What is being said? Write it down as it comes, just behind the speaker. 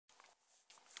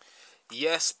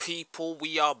Yes, people,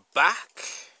 we are back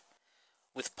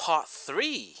with part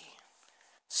 3.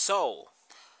 So,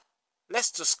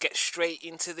 let's just get straight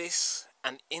into this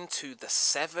and into the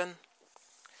 7.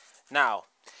 Now,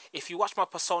 if you watch my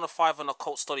Persona 5 on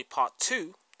Occult Study part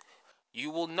 2, you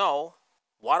will know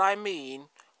what I mean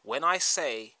when I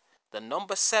say the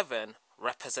number 7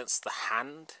 represents the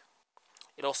hand.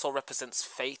 It also represents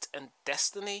fate and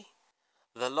destiny,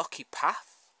 the lucky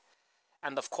path,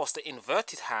 and of course the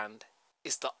inverted hand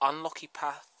is the unlucky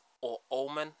path or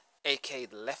omen, aka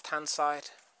the left hand side.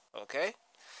 Okay,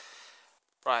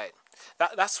 right,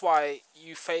 that's why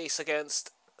you face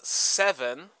against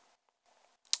 7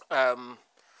 um,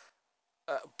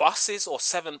 bosses or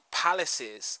 7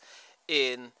 palaces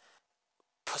in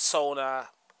Persona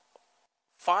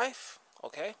 5.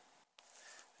 Okay,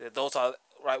 those are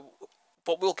right,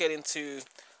 but we'll get into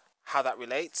how that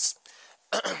relates.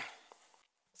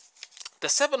 The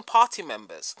 7 party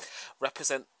members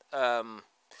represent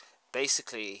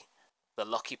basically the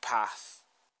lucky path,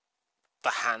 the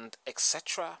hand,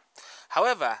 etc.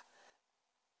 However,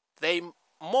 they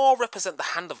more represent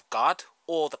the hand of God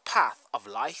or the path of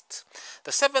light.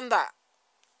 The 7 that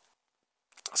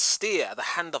steer the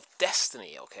hand of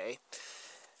destiny, okay,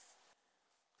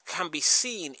 can be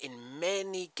seen in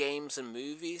many games and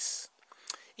movies.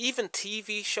 Even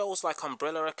TV shows like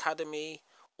Umbrella Academy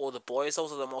or The Boys,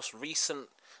 those are the most recent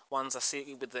ones I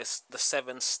see with this, the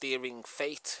 7 steering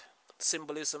fate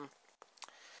symbolism.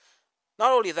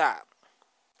 Not only that,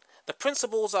 the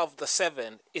principles of the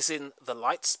 7 is in the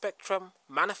light spectrum,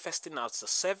 manifesting as the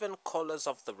 7 colors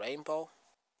of the rainbow.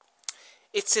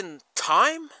 It's in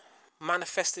time,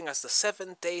 manifesting as the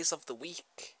 7 days of the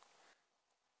week.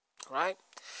 Right?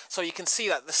 So you can see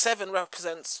that the 7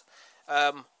 represents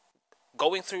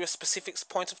going through a specific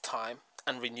point of time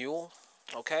and renewal.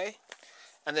 Okay?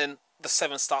 And then the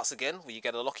 7 starts again, where you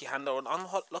get a lucky hand or an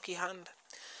unlucky hand.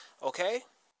 Okay?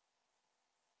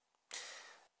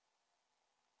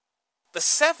 The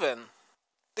 7,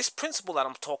 this principle that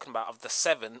I'm talking about of the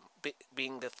 7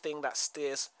 being the thing that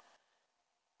steers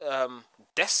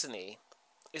destiny,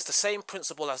 is the same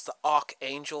principle as the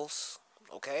archangels.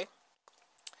 Okay?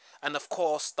 And of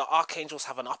course, the archangels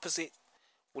have an opposite,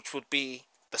 which would be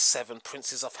the 7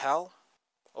 princes of hell.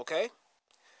 Okay?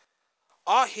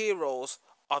 Our heroes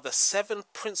are the 7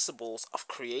 principles of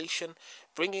creation,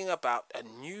 bringing about a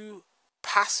new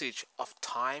passage of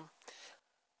time.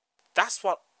 That's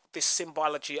what this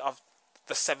symbology of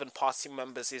the 7 party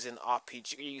members is in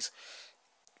RPGs.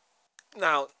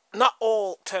 Now, not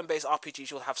all turn-based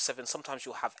RPGs will have 7. Sometimes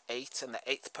you'll have 8, and the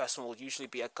 8th person will usually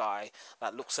be a guy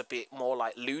that looks a bit more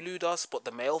like Lulu does, but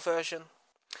the male version.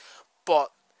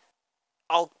 But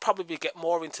I'll probably get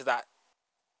more into that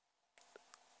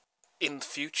in the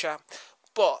future.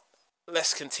 But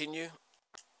let's continue.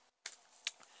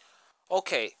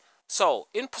 Okay, so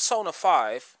in Persona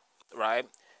 5, right,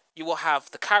 you will have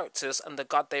the characters and the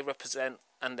god they represent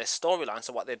and their storylines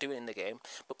of what they're doing in the game.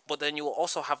 But then you will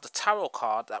also have the tarot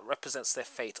card that represents their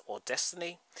fate or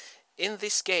destiny. In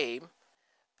this game,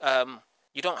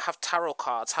 you don't have tarot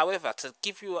cards. However, to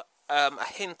give you a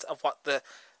hint of what the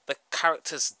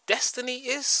character's destiny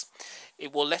is,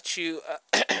 it will let you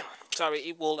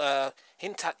it will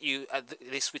hint at you at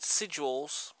this with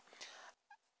sigils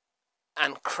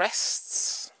and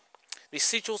crests. These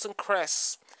sigils and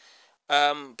crests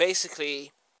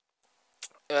basically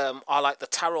are like the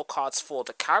tarot cards for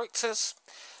the characters.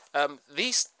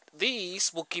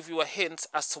 These will give you a hint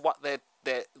as to what their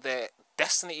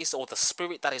destiny is, or the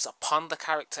spirit that is upon the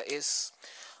character is.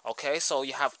 Okay, so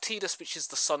you have Tidus, which is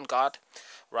the sun god,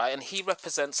 right, and he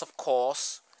represents, of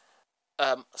course,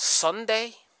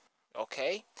 Sunday.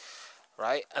 Okay,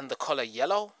 right, and the color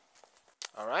yellow.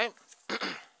 All right.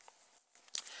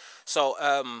 So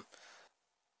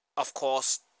of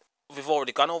course, we've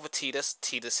already gone over Tidus.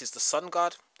 Tidus is the sun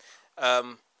god.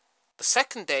 The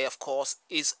second day, of course,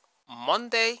 is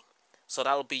Monday. So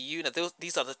that will be Yuna.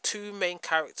 These are the 2 main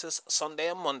characters, Sunday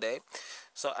and Monday.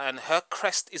 So, and her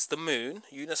crest is the moon.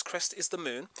 Yuna's crest is the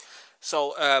moon.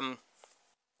 So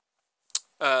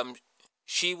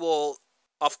she will,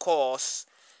 of course,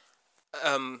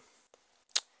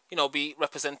 be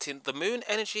representing the moon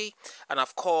energy. And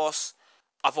of course,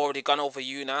 I've already gone over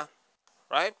Yuna,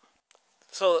 right?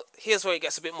 So here's where it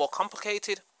gets a bit more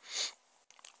complicated.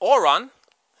 Oron,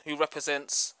 who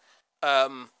represents,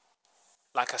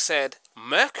 like I said,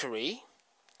 Mercury,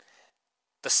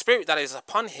 the spirit that is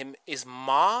upon him is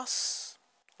Mars.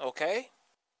 Okay?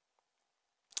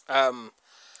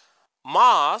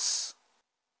 Mars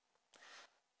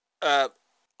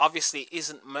obviously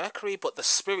isn't Mercury, but the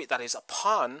spirit that is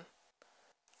upon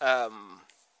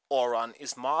Oron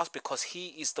is Mars, because he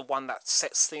is the one that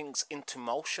sets things into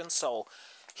motion. So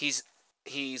he's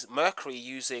Mercury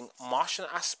using Martian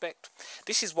aspect.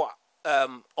 This is what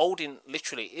Odin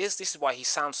literally is. This is why he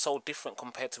sounds so different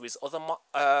compared to his other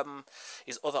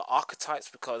archetypes,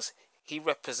 because he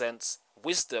represents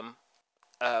wisdom,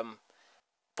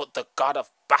 but the god of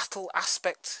battle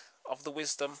aspect of the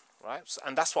wisdom, right?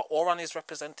 And that's what Oron is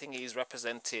representing. He is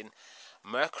representing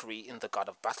Mercury in the god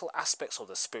of battle aspect. So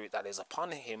the spirit that is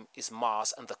upon him is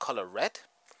Mars, and the color red.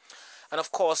 And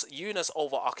of course, Una's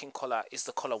overarching color is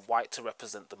the color white to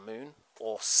represent the moon,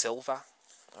 or silver.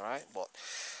 All right, but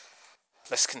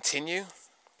let's continue.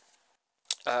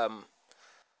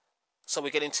 So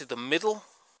we get into the middle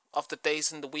of the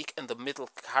days in the week, and the middle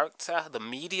character, the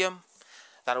medium,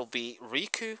 that'll be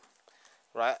Riku,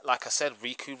 right? Like I said,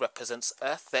 Riku represents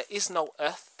Earth. There is no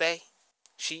Earth Day.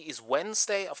 She is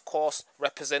Wednesday, of course,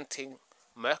 representing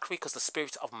Mercury, because the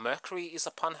spirit of Mercury is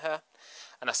upon her.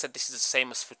 And I said this is the same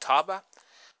as Futaba,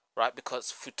 right?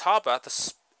 Because Futaba,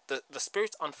 the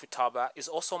spirit on Futaba is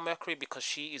also Mercury, because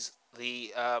she is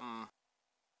the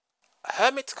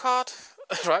Hermit card,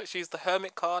 right? She's the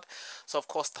Hermit card. So of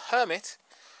course the Hermit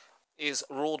is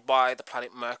ruled by the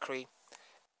planet Mercury.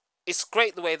 It's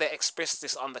great the way they express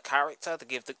this on the character. They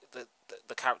give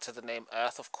the character the name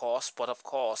Earth, of course, but of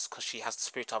course, because she has the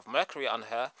spirit of Mercury on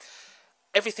her,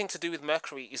 everything to do with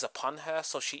Mercury is upon her.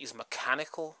 So she is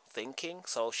mechanical thinking.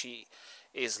 So she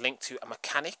is linked to a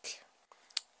mechanic.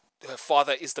 Her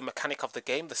father is the mechanic of the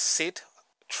game, the Sid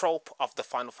trope of the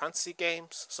Final Fantasy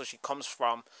games. So she comes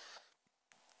from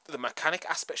the mechanic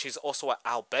aspect. She's also an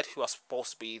Albed, who are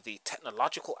supposed to be the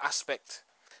technological aspect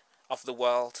of the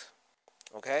world,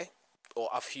 okay, or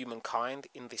of humankind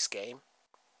in this game,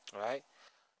 right?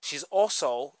 She's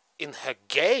also, in her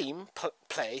game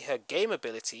play, her game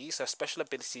abilities, her special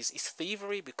abilities is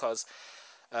thievery, because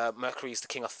Mercury is the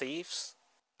king of thieves.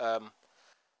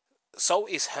 So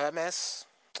is Hermes.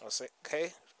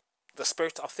 Okay, the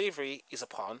spirit of thievery is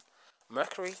upon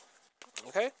Mercury.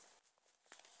 Okay.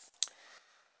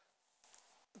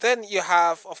 Then you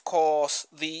have, of course,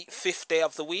 the 5th day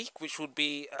of the week, which would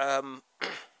be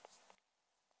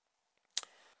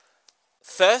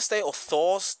Thursday or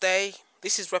Thor's Day.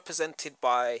 This is represented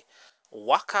by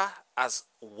Waka as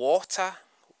water.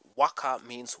 Waka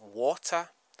means water.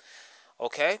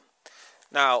 Okay.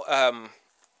 Now,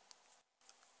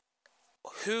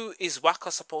 who is Waka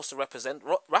supposed to represent?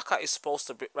 Waka is supposed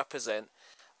to represent,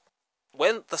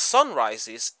 when the sun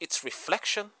rises, its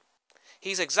reflection.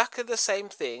 He's exactly the same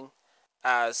thing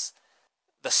as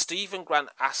the Stephen Grant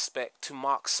aspect to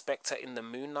Mark Spector in the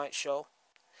Moon Knight show.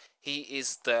 He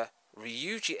is the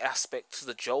Ryuji aspect to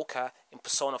the Joker in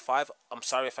Persona 5. I'm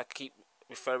sorry if I keep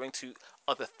referring to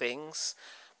other things,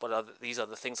 but these are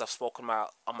the things I've spoken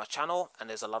about on my channel, and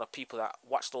there's a lot of people that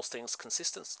watch those things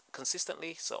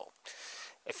consistently. So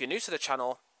if you're new to the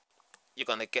channel, you're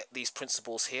going to get these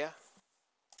principles here.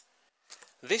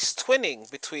 This twinning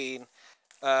between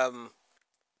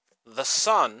the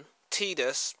sun,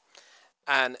 Tidus,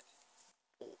 and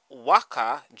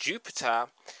Waka, Jupiter,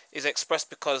 is expressed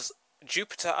because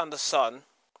Jupiter and the sun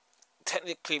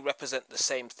technically represent the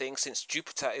same thing, since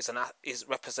Jupiter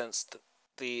represents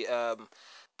the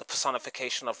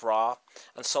personification of Ra,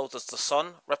 and so does the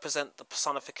sun represent the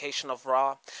personification of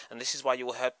Ra. And this is why you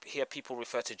will hear people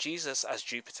refer to Jesus as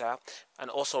Jupiter,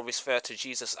 and also refer to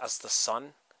Jesus as the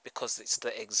sun, because it's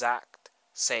the exact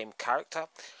same character.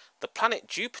 The planet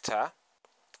Jupiter,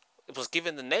 it was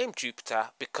given the name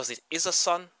Jupiter because it is a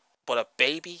sun, but a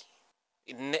baby.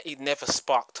 It never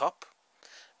sparked up,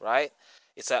 right?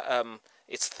 It's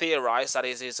theorized that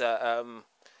it is a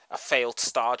failed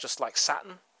star, just like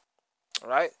Saturn,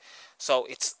 right? So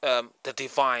it's the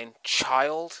divine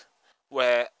child,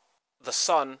 where the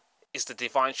sun is the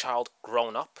divine child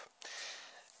grown up.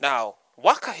 Now,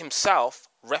 Waka himself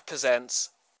represents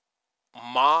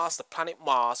Mars, the planet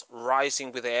Mars,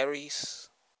 rising with Aries,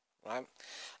 right?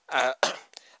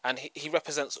 And he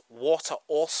represents water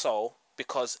also,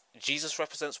 because Jesus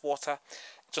represents water,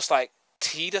 just like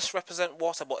Tidus represents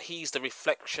water, but he's the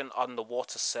reflection on the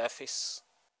water surface,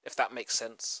 if that makes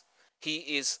sense. He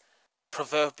is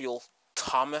proverbial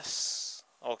Thomas,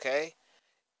 okay?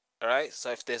 All right,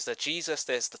 so if there's the Jesus,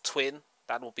 there's the twin,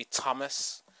 that will be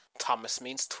Thomas. Thomas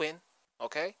means twin,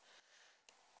 okay?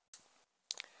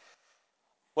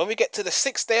 When we get to the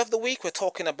 6th day of the week, we're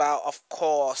talking about, of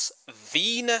course,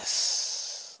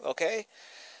 Venus, okay?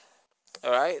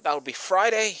 All right, that will be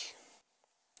Friday,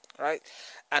 right?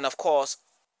 And of course,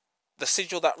 the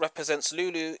sigil that represents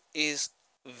Lulu is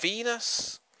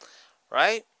Venus,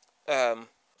 right?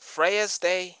 Freya's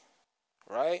day,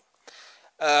 right?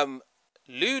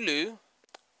 Lulu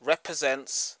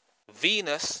represents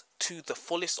Venus to the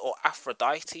fullest, or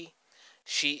Aphrodite.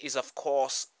 She is, of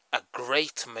course, a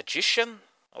great magician,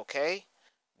 okay?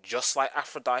 Just like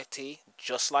Aphrodite,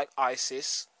 just like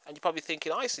Isis. And you're probably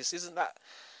thinking, Isis, isn't that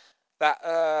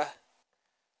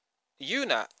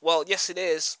Una? Well, yes, it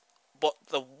is. But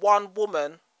the one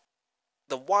woman,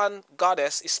 the one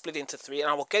goddess, is split into three, and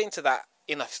I will get into that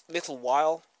in a little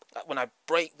while when I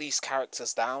break these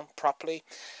characters down properly.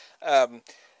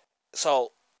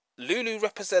 So Lulu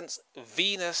represents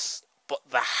Venus, but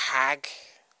the hag.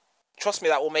 Trust me,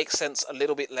 that will make sense a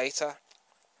little bit later.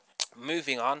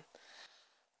 Moving on.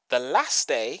 The last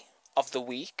day of the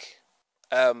week,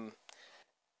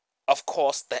 of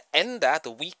course, the ender,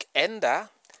 the week ender,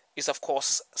 is of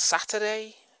course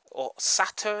Saturday, or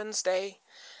Saturn's day,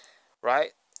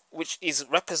 right? Which is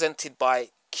represented by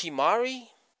Kimari.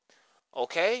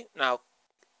 Okay, now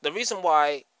the reason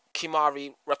why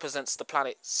Kimari represents the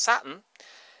planet Saturn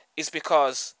is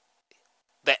because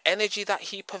the energy that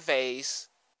he purveys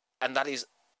and that is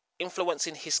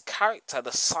influencing his character,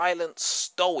 the silent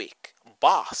stoic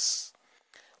boss,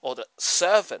 or the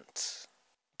servant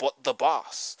but the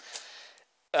boss,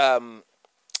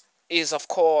 is of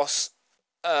course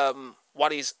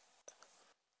what is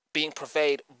being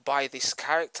purveyed by this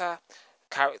character.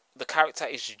 The character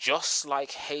is just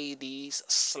like Hades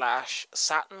slash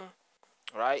Saturn,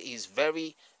 right? He's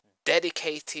very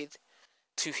dedicated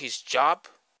to his job,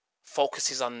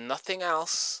 focuses on nothing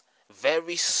else,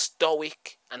 very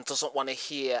stoic, and doesn't want to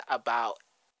hear about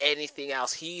anything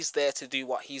else. He's there to do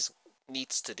what he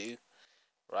needs to do,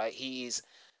 right? He's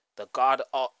the god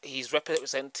of, he's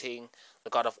representing the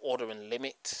god of order and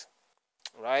limit,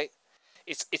 right?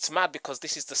 It's mad because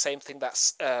this is the same thing that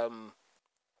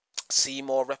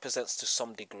Seymour represents to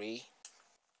some degree.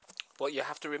 But you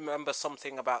have to remember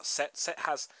something about Set. Set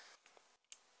has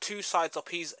two sides up.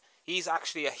 He's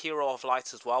actually a hero of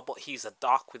light as well, but he's a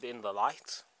dark within the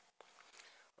light.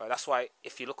 Right, that's why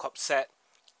if you look up Set,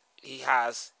 he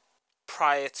has,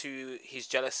 prior to his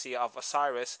jealousy of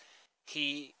Osiris,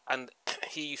 he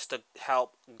used to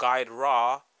help guide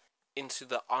Ra into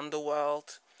the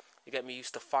underworld. You get me? He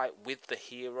used to fight with the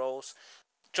heroes.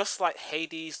 Just like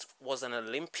Hades was an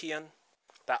Olympian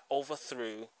that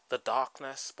overthrew the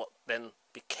darkness, but then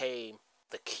became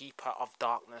the keeper of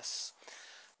darkness.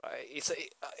 Right?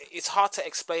 It's hard to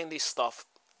explain this stuff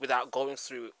without going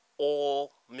through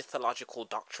all mythological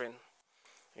doctrine.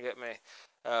 You get me?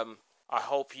 I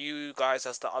hope you guys,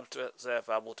 as the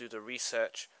observer, will do the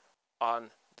research on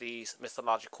these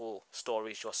mythological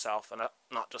stories yourself and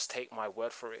not just take my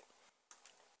word for it.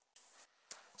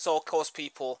 So, of course,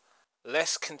 people,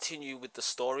 let's continue with the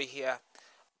story here.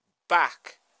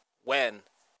 Back when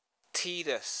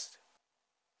Tidus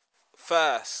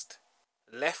first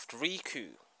left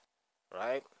Riku,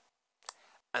 right?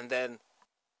 And then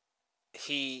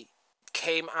he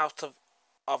came out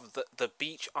of the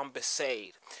beach on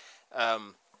Besaid.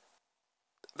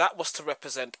 That was to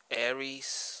represent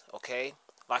Aries, okay?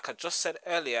 Like I just said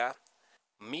earlier,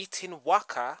 meeting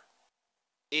Waka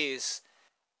is,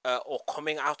 or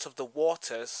coming out of the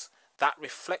waters, that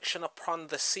reflection upon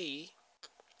the sea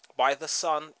by the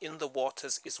sun in the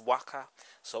waters is Waka.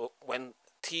 So when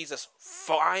Tidus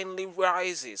finally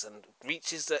rises and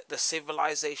reaches the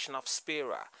civilization of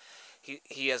Spira,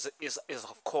 he is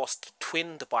of course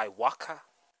twinned by Waka.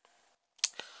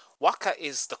 Waka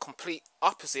is the complete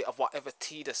opposite of whatever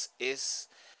Tidus is.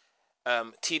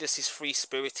 Tidus is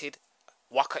free-spirited.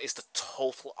 Waka is the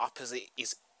total opposite.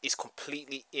 Is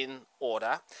completely in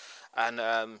order,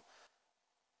 and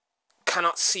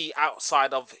cannot see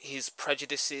outside of his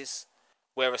prejudices,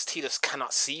 whereas Tidus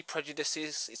cannot see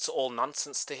prejudices. It's all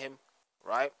nonsense to him,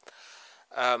 right?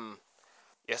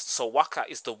 Yes, so Waka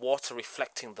is the water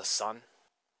reflecting the sun.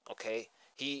 Okay,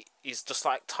 he is just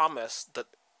like Thomas, that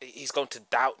he's going to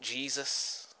doubt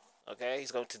Jesus. Okay,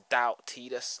 he's going to doubt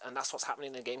Tidus, and that's what's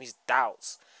happening in the game. He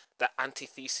doubts, the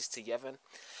antithesis to Yevon.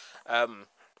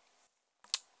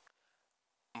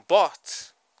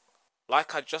 But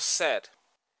like I just said,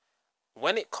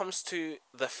 when it comes to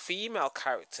the female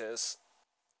characters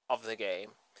of the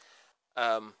game,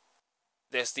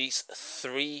 there's these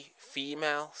three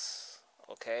females,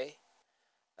 okay?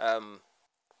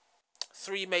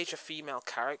 Three major female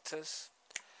characters.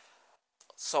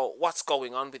 So what's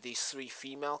going on with these three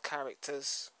female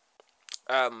characters?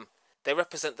 They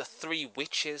represent the three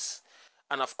witches,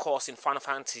 and of course in Final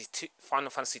Fantasy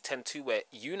X-2, where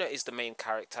Yuna is the main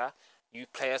character, you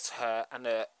play as her and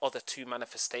the other two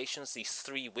manifestations, these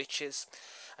three witches.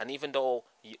 And even though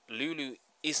Lulu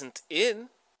isn't in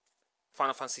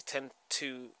Final Fantasy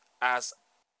X-2 as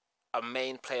a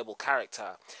main playable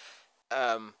character,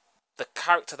 the the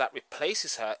character that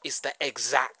replaces her is the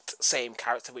exact same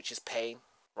character, which is Pain,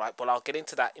 right? But I'll get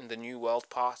into that in the New World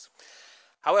part.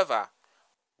 However,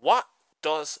 what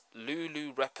does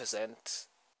Lulu represent?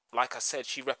 Like I said,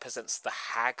 she represents the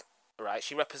hag, right?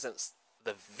 She represents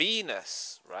the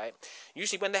Venus, right?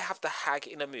 Usually when they have the hag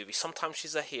in a movie, sometimes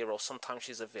she's a hero, sometimes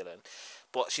she's a villain.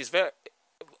 But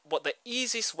the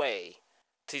easiest way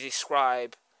to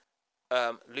describe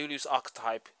Lulu's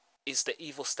archetype is the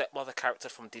evil stepmother character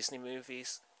from Disney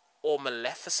movies, or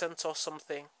Maleficent or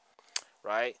something,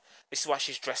 right? This is why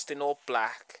she's dressed in all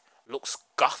black, looks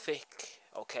gothic,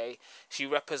 okay? She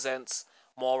represents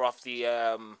more of the,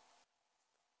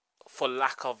 for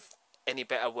lack of any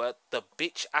better word, the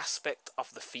bitch aspect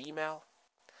of the female,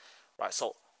 right?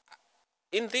 So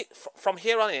from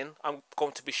here on in, I'm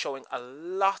going to be showing a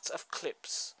lot of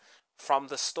clips from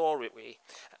the story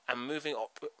and moving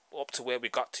up to where we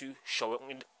got to,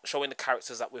 showing the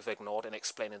characters that we've ignored and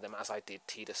explaining them as I did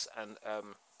Tidus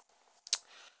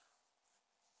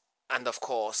and of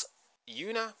course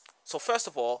Yuna. So first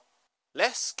of all,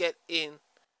 let's get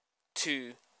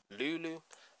into Lulu.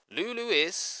 Lulu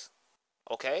is,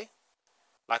 okay,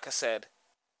 like I said,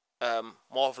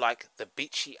 more of like the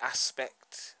bitchy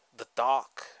aspect, the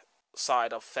dark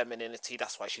side of femininity.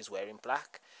 That's why she's wearing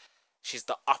black. She's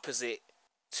the opposite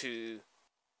to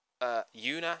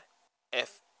Yuna.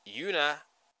 If Yuna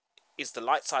is the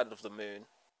light side of the moon,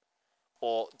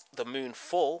 or the moon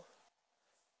full,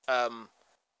 Lulu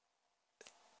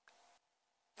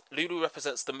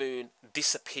represents the moon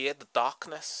disappeared, the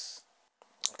darkness.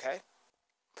 Okay,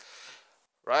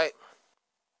 right?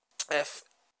 If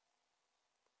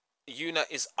Yuna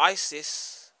is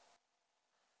Isis,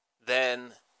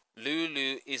 then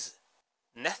Lulu is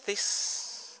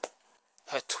Nethys,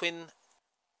 her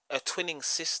twinning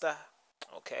sister.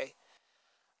 Okay,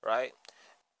 right?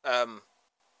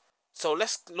 So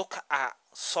let's look at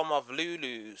some of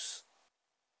Lulu's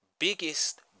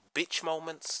biggest bitch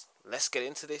moments. Let's get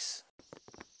into this.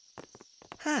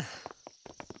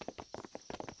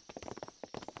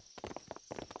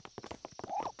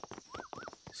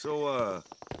 So,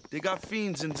 they got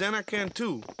fiends in Zanarkand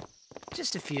too?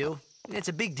 Just a few. It's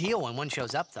a big deal when one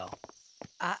shows up, though.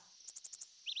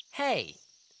 Hey,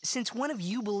 since when have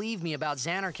you believed me about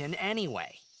Zanarkand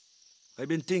anyway? I've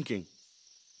been thinking,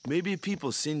 maybe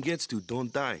people sin gets to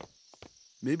don't die.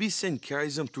 Maybe sin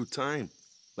carries them through time,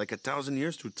 like 1,000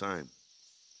 years through time.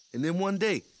 And then one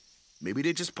day, maybe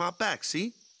they just pop back,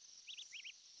 see?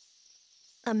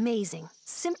 Amazing.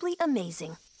 Simply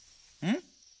amazing.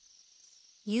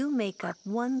 You make up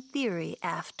one theory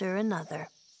after another,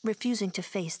 refusing to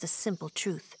face the simple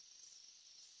truth.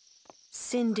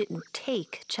 Sin didn't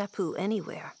take Chapu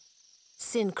anywhere.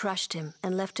 Sin crushed him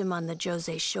and left him on the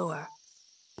Jose shore.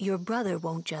 Your brother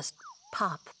won't just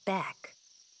pop back.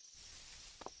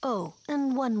 Oh,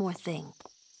 and one more thing.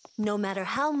 No matter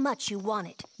how much you want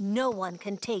it, no one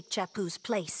can take Chapu's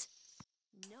place.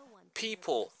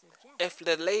 People, if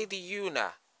the Lady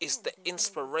Yuna is the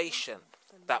inspiration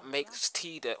that makes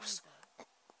Tidus,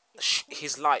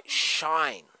 his light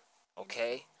shine,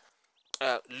 okay?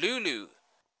 Lulu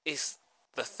is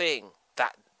the thing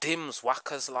that dims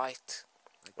Wakka's light,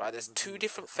 right? There's two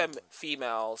different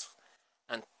females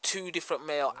and two different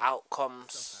male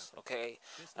outcomes, okay?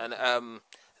 And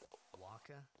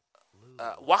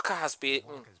Wakka has been,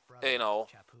 you know,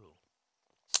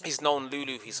 he's known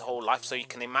Lulu his whole life, so you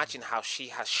can imagine how she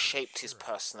has shaped his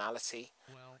personality,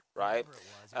 right?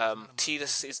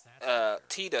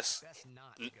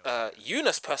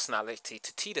 Yuna's personality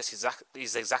to Tidus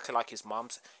is exactly like his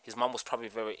mom's. His mom was probably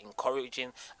very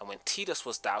encouraging, and when Tidus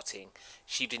was doubting,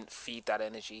 she didn't feed that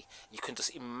energy. You can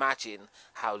just imagine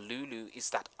how Lulu is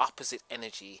that opposite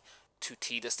energy to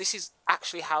Tidus. This is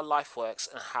actually how life works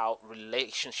and how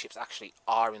relationships actually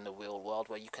are in the real world,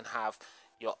 where you can have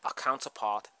a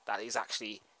counterpart that is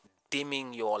actually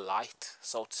dimming your light,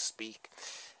 so to speak.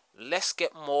 Let's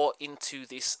get more into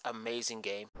this amazing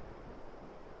game.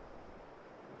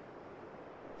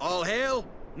 All hail,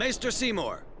 Maester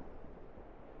Seymour.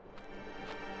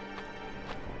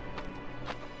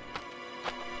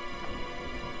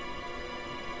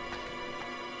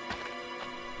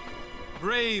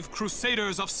 Brave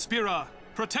crusaders of Spira,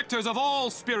 protectors of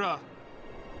all Spira.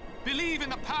 Believe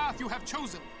in the path you have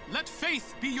chosen. Let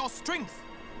faith be your strength.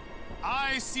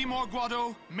 I, Seymour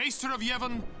Guado, Maester of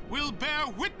Yevon, will bear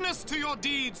witness to your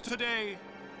deeds today.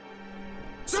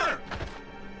 Sir!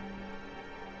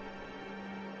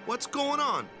 What's going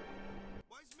on?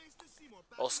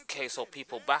 Okay, so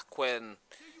people, back when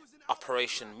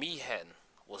Operation Mihen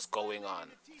was going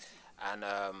on, and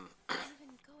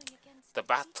the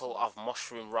Battle of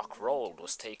Mushroom Rock Road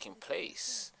was taking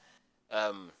place,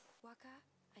 Waka,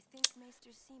 I think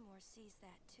Maester Seymour sees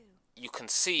that too. you can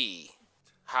see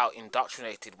how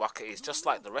indoctrinated Waka is, just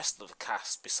like the rest of the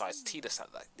cast besides Tidus at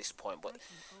this point. But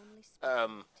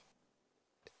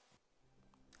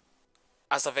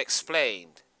as I've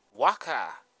explained, Waka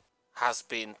has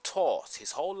been taught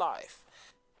his whole life,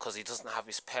 because he doesn't have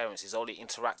his parents, he's only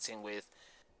interacting with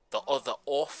the other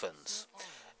orphans,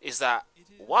 is that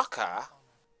Waka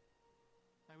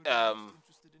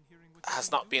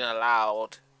has not been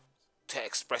allowed to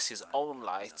express his own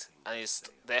light, and is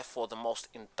therefore the most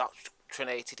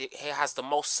indoctrinated. He has the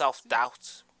most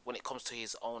self-doubt when it comes to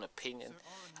his own opinion,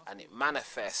 and it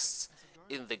manifests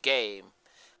in the game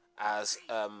as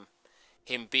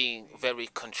him being very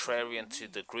contrarian to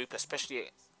the group, especially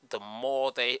the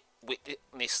more they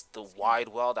witness the wide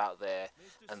world out there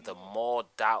and the more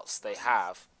doubts they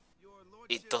have.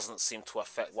 It doesn't seem to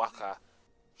affect Waka.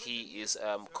 He is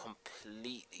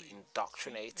completely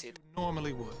indoctrinated.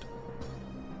 Normally would.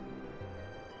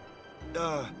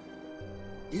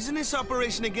 Isn't this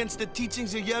operation against the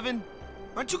teachings of Yevon?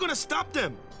 Aren't you gonna stop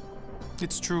them?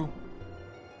 It's true.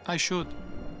 I should.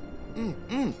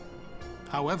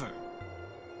 However,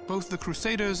 both the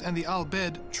Crusaders and the Al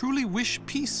Bhed truly wish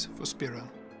peace for Spira.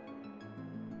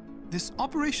 This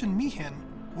Operation Mihen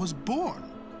was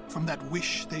born from that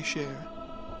wish they share.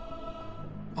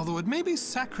 Although it may be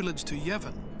sacrilege to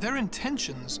Yevon, their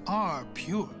intentions are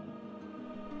pure.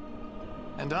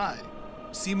 And I,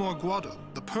 Seymour Guado,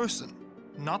 the person,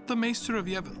 not the Maester of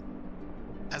Yevon,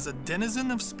 as a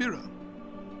denizen of Spira,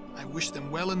 I wish them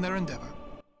well in their endeavor.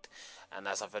 And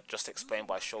as I've just explained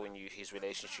by showing you his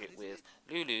relationship with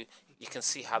Lulu, you can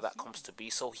see how that comes to be.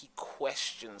 So he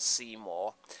questions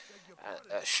Seymour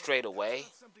straight away.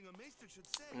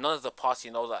 None of the party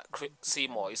know that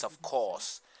Seymour is, of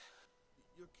course,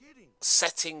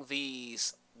 setting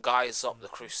these guys up, the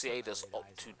Crusaders,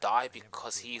 up to die,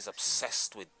 because he's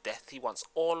obsessed with death. He wants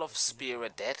all of Spira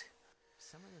dead.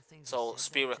 So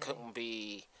Spira couldn't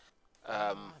be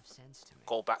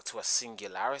go back to a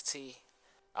singularity,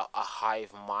 a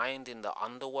hive mind in the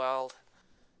underworld,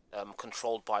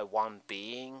 controlled by one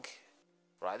being.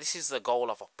 Right, this is the goal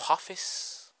of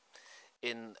Apophis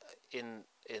in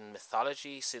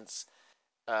mythology, since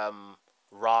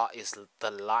Ra is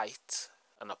the light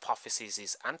and Apophis is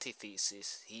his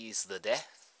antithesis. He is the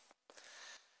death.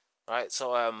 Right,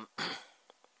 so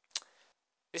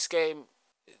this game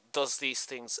does these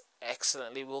things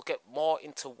excellently. We'll get more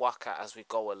into Waka as we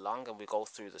go along and we go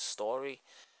through the story.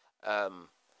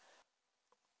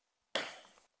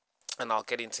 And I'll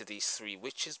get into these three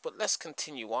witches, but let's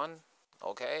continue on,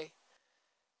 okay?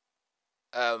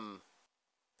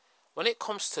 When it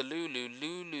comes to Lulu,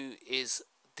 Lulu is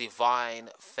divine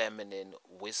feminine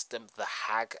wisdom, the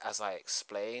hag, as I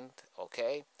explained,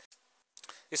 okay?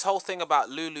 This whole thing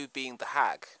about Lulu being the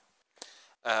hag,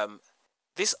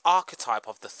 this archetype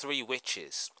of the three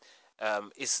witches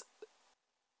is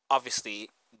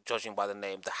obviously, judging by the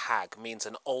name, the hag means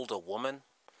an older woman.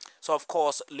 So of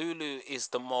course Lulu is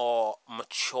the more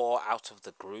mature out of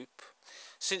the group,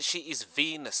 since she is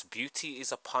Venus, beauty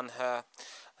is upon her.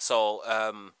 So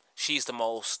she's the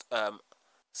most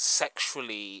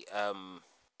sexually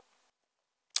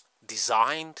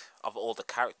designed of all the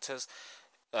characters.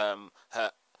 Her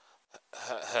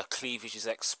cleavage is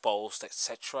exposed,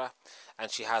 etc.,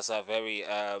 and she has a very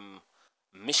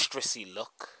mistressy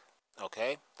look.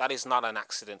 Okay, that is not an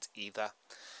accident either.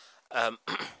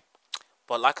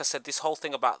 But like I said, this whole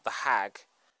thing about the hag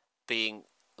being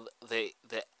the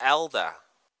elder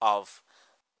of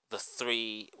the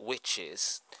three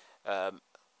witches,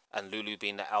 and Lulu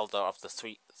being the elder of the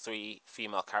three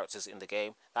female characters in the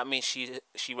game, that means she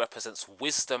represents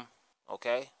wisdom.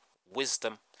 Okay,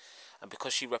 wisdom. And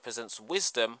because she represents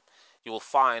wisdom, you will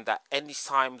find that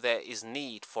anytime there is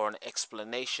need for an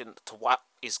explanation to what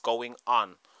is going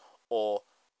on, or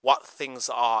what things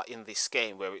are in this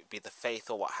game, whether it be the faith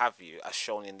or what have you, as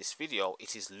shown in this video,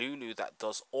 it is Lulu that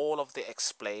does all of the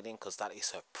explaining, because that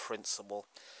is her principle,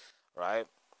 right?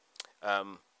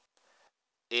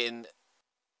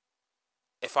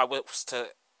 If I was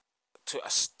to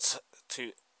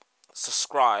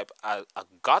subscribe a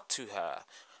god to her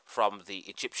from the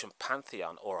Egyptian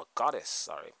pantheon, or a goddess,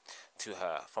 sorry, to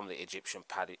her from the Egyptian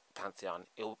pantheon,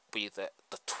 it will be the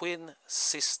twin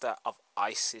sister of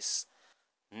Isis,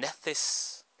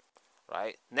 Nephthys,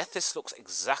 right? Nephthys looks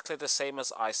exactly the same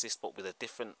as Isis, but with a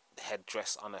different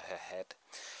headdress on her head.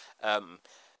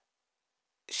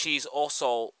 She's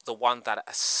also the one that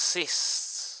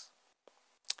assists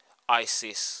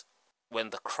Isis when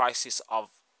the crisis of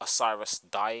Osiris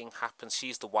dying happens.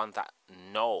 She's the one that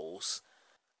knows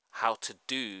how to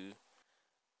do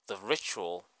the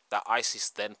ritual that Isis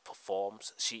then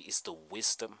performs. She is the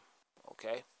wisdom.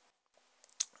 Okay.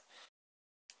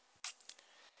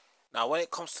 Now, when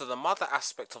it comes to the mother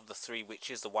aspect of the three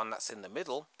witches, the one that's in the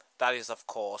middle, that is, of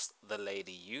course, the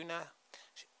Lady Una.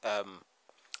 I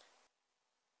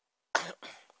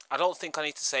don't think I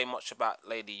need to say much about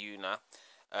Lady Una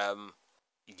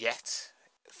yet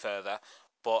further,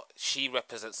 but she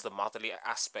represents the motherly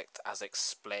aspect as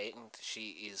explained.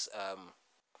 She's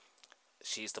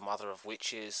the mother of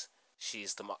witches.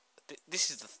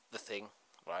 This is the thing,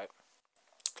 right?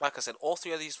 Like I said, all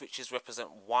three of these witches represent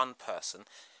one person.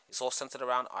 It's all centered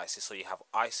around Isis. So you have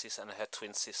Isis and her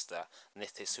twin sister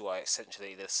Nithis, who are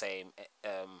essentially the same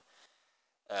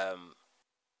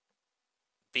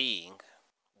being,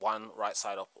 one right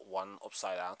side up, one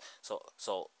upside down.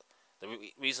 So the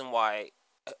reason why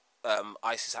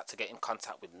Isis had to get in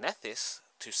contact with Nethys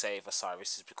to save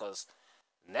Osiris is because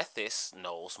Nethys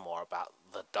knows more about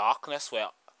the darkness where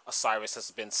Osiris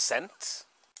has been sent.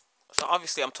 So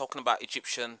obviously I'm talking about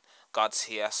Egyptian gods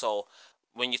here. So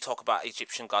when you talk about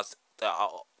Egyptian gods,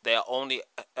 they are only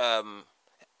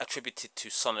attributed to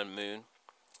sun and moon.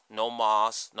 No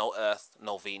Mars, no Earth,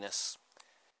 no Venus.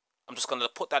 I'm just going to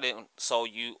put that in so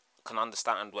you can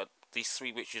understand what these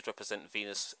three witches represent: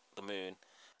 Venus, the moon,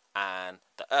 and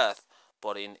the Earth.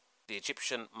 But in the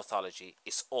Egyptian mythology,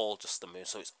 it's all just the moon.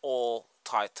 So it's all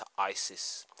tied to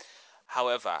Isis.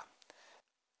 However,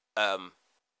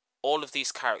 all of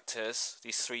these characters,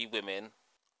 these three women,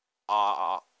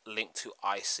 are linked to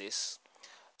Isis.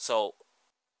 So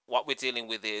what we're dealing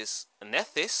with is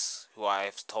Nethys, who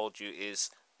I've told you is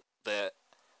the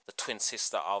twin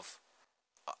sister of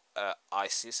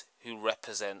Isis, who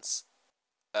represents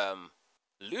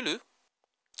Lulu.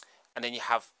 And then you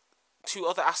have two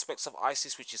other aspects of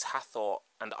Isis, which is Hathor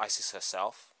and Isis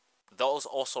herself. Those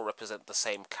also represent the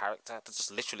same character. They're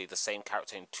just literally the same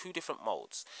character in two different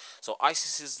modes. So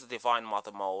Isis is the Divine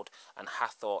Mother mode and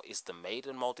Hathor is the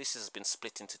Maiden mode. This has been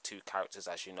split into two characters,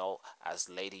 as you know, as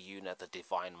Lady Una, the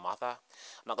Divine Mother.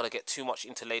 I'm not going to get too much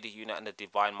into Lady Una and the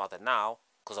Divine Mother now,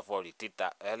 because I've already did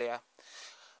that earlier.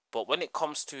 But when it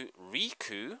comes to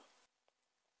Riku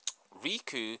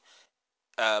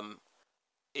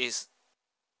is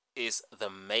the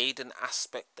maiden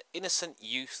aspect, the innocent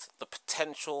youth, the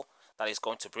potential that is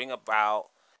going to bring about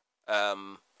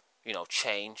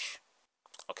change.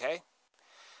 Okay.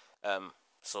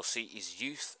 So C is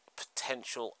youth,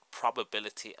 potential,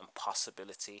 probability, and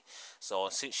possibility. So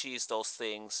since she is those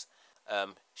things,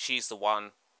 she's the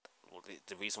one.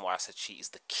 The reason why I said she is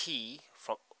the key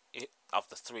of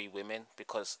the three women,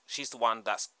 because she's the one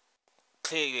that's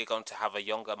clearly going to have a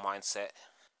younger mindset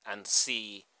and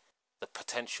see the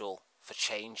potential for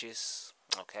changes.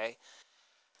 Okay.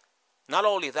 Not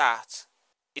only that,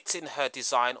 it's in her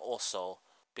design also,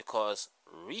 because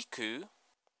Riku,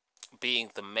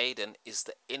 being the maiden, is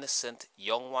the innocent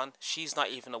young one. She's not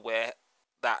even aware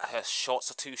that her shorts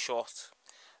are too short.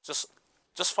 Just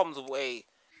from the way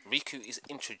Riku is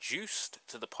introduced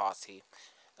to the party,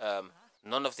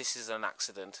 none of this is an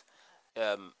accident.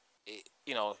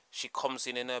 She comes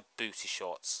in her booty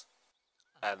shorts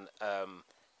and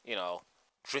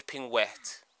dripping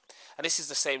wet. And this is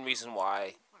the same reason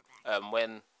why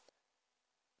when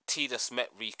Tidus met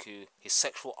Riku, his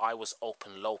sexual eye was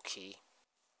open low-key.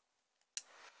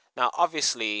 Now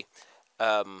obviously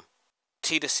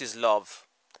Tidus's love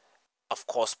of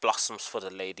course blossoms for the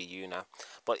Lady Una,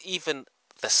 but even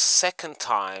the second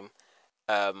time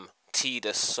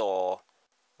Tidus saw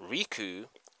Riku,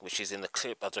 which is in the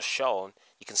clip I just shown,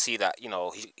 you can see that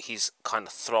he's kind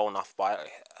of thrown off by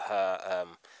her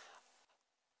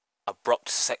abrupt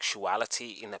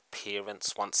sexuality in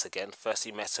appearance once again. First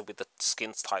he met her with the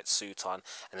skin tight suit on,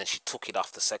 and then she took it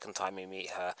off the second time he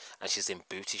meet her, and she's in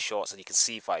booty shorts, and you can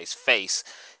see by his face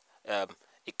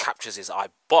it captures his eye.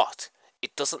 But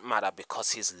it doesn't matter,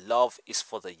 because his love is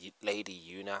for the Lady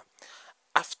Una.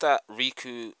 After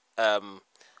Riku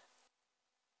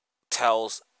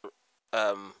tells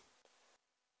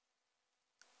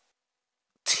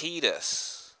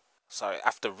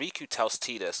after Riku tells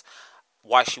Tidus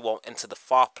why she won't enter the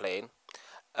far plane,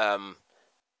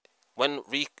 when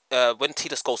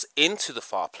Tidus goes into the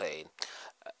far plane,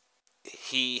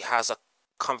 he has a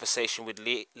conversation with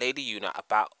Lady Una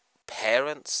about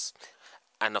parents,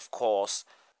 and of course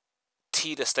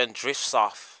Tidus then drifts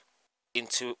off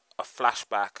into a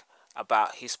flashback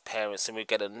about his parents, and we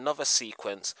get another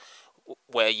sequence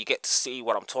where you get to see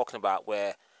what I'm talking about,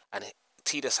 where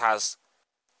Tidus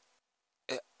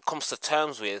comes to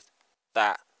terms with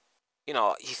that.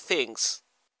 He thinks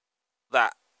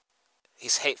that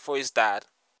his hate for his dad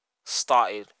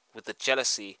started with the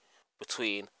jealousy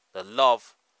between the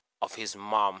love of his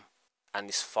mom and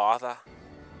his father.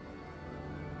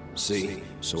 See,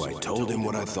 so I told him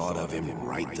what I thought of him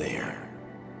right there.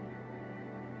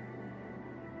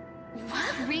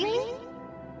 What, really?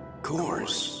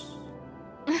 Course.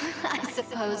 I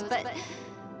suppose, but...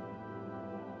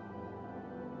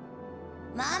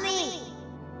 Mommy!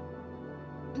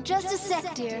 Just a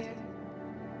sec, dear.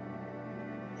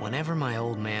 Whenever my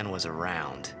old man was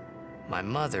around, my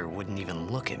mother wouldn't even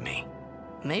look at me.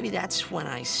 Maybe that's when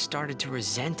I started to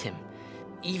resent him,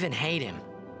 even hate him.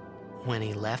 When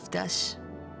he left us,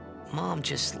 Mom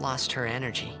just lost her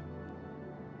energy.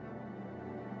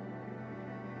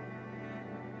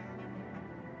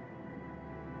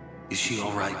 Is she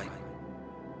all right?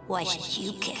 Why should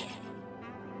you care?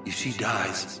 If she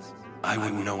dies, I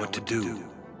wouldn't know what to do.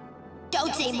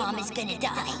 Don't say Mom is gonna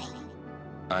die.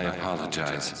 I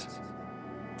apologize.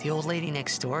 The old lady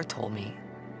next door told me,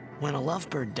 when a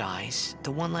lovebird dies,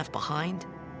 the one left behind,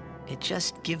 it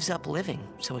just gives up living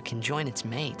so it can join its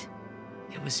mate.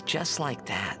 It was just like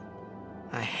that.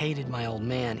 I hated my old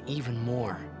man even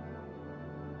more.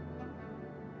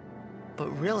 But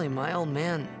really, my old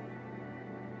man...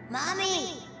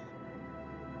 Mommy!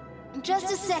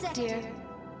 Just a sec, dear.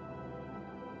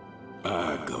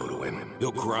 Go to him.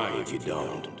 He'll cry if you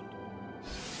don't.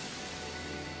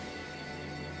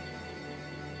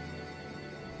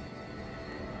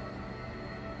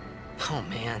 Oh,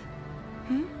 man.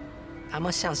 I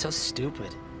must sound so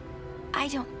stupid. I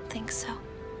don't think so.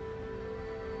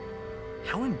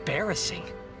 How embarrassing.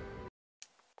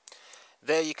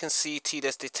 There you can see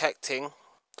Tidus detecting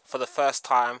for the first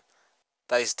time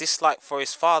that his dislike for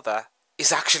his father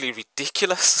is actually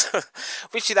ridiculous.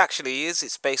 Which it actually is.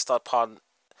 It's based upon,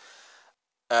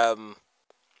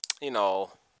 you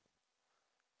know,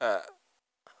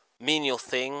 menial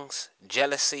things,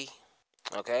 jealousy,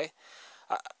 okay?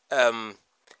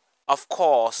 Of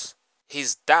course,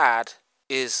 his dad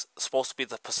is supposed to be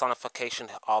the personification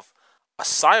of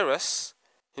Osiris,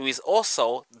 who is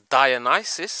also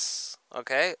Dionysus,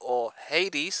 okay, or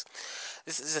Hades.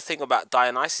 This is the thing about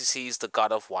Dionysus, he's the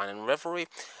god of wine and revelry.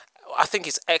 I think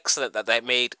it's excellent that they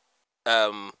made,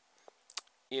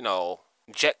 you know,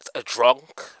 Jecht a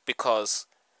drunk, because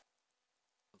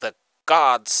the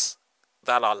gods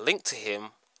that are linked to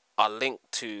him are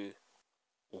linked to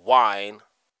wine,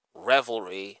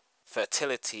 revelry,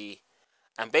 fertility,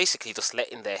 and basically just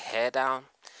letting their hair down,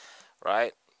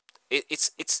 right?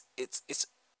 It's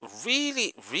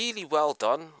really well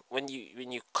done when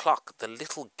you clock the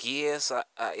little gears that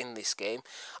are in this game.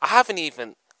 I haven't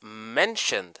even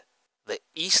mentioned the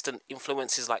Eastern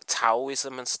influences like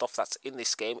Taoism and stuff that's in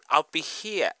this game. I'll be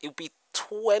here. It'll be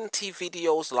 20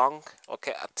 videos long.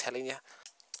 Okay, I'm telling you.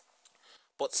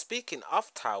 But speaking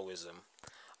of Taoism,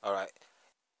 all right,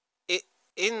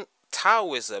 in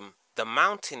Taoism, the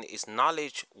mountain is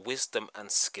knowledge, wisdom,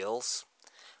 and skills.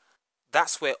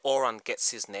 That's where Oran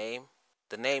gets his name.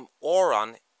 The name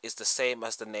Oran is the same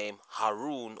as the name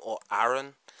Harun or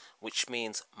Aaron, which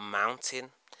means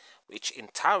mountain, which in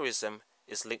Taoism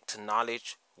is linked to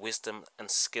knowledge, wisdom,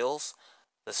 and skills.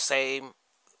 The same,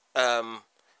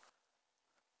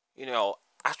 you know,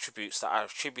 attributes that are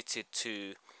attributed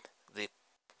to the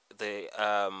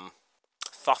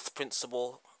Thoth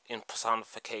principle in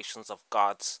personifications of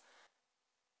gods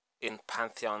in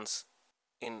pantheons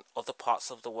in other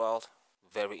parts of the world.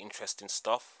 Very interesting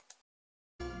stuff.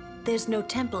 There's no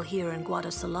temple here in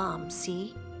Guadalsalam,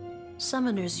 see?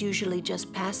 Summoners usually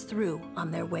just pass through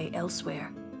on their way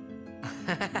elsewhere.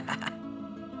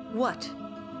 What?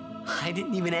 I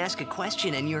didn't even ask a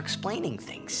question and you're explaining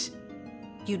things.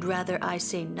 You'd rather I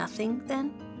say nothing,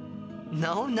 then?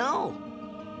 No.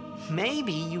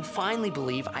 Maybe you finally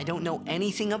believe I don't know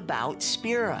anything about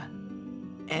Spira.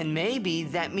 And maybe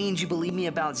that means you believe me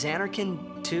about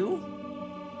Zanarkand, too?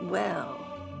 Well,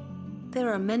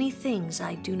 there are many things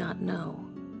I do not know.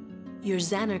 Your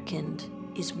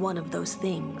Zanarkand is one of those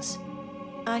things.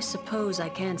 I suppose I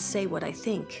can't say what I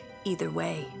think, either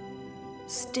way.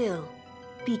 Still,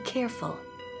 be careful.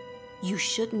 You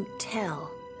shouldn't tell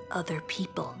other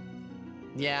people.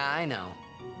 Yeah, I know.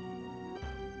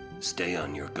 Stay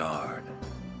on your guard.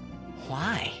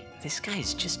 Why? This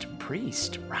guy's just a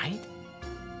priest, right?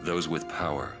 Those with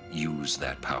power use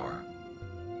that power.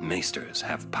 Maesters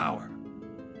have power.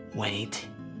 Wait.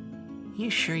 You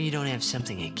sure you don't have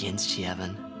something against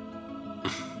Yevon?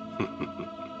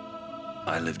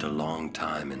 I lived a long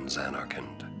time in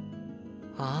Zanarkand.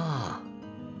 Ah.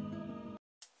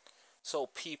 So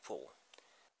people,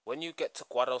 when you get to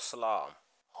Guadalsalam,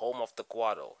 home of the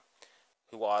Guado,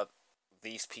 who are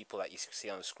these people that you see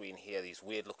on the screen here, these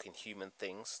weird looking human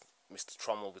things. Mr.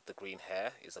 Trommel with the green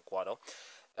hair is a Guado.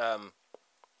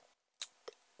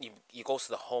 you go to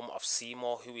the home of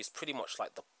Seymour, who is pretty much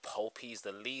like the Pope. He's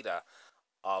the leader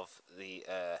of the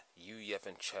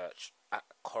Yevon Church at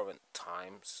current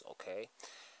times, okay?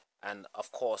 And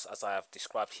of course, as I have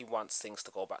described, he wants things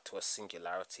to go back to a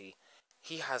singularity.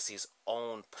 He has his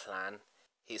own plan.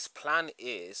 His plan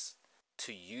is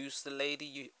to use the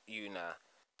Lady Una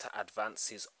to advance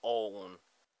his own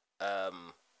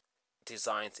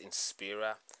designs in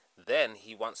Spira. Then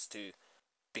he wants to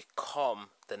become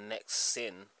the next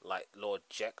Sin, like Lord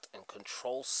Jecht, and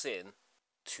control Sin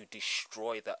to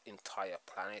destroy the entire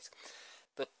planet.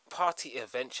 The party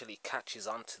eventually catches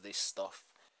on to this stuff,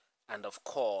 and of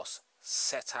course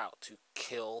set out to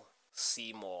kill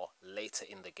Seymour later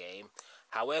in the game.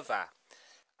 However,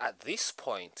 at this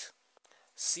point,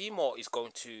 Seymour is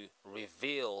going to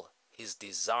reveal his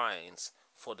designs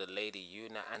for the Lady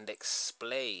Una and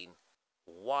explain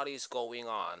what is going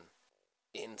on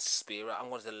in Spira. I'm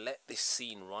going to let this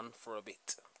scene run for a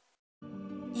bit.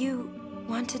 You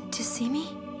wanted to see me?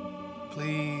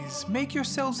 Please, make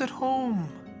yourselves at home.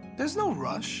 There's no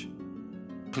rush.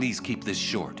 Please keep this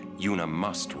short. Una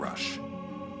must rush.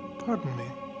 Pardon me.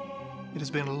 It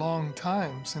has been a long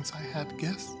time since I had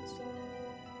guests.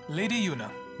 Lady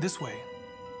Una, this way.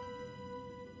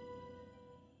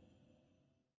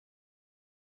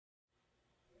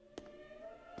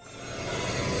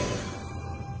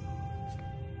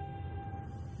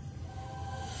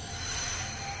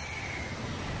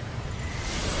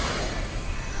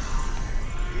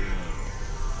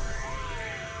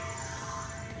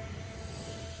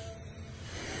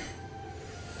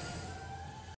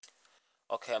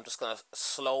 Okay, I'm just going to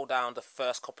slow down the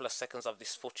first couple of seconds of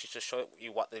this footage to show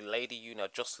you what the Lady Una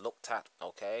just looked at,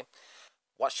 okay?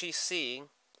 What she's seeing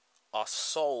are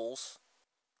souls,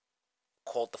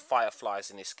 called the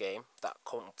Fireflies in this game, that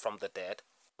come from the dead,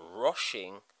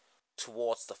 rushing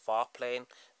towards the far plane.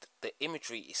 The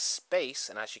imagery is space,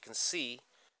 and as you can see,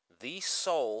 these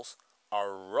souls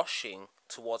are rushing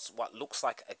towards what looks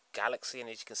like a galaxy, and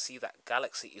as you can see, that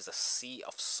galaxy is a sea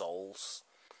of souls,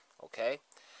 okay?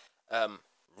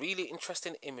 Really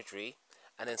interesting imagery,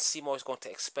 and then Seymour is going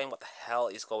to explain what the hell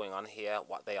is going on here,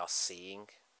 what they are seeing.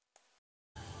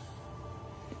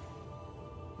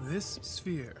 This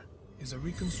sphere is a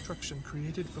reconstruction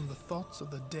created from the thoughts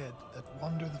of the dead that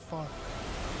wander the far.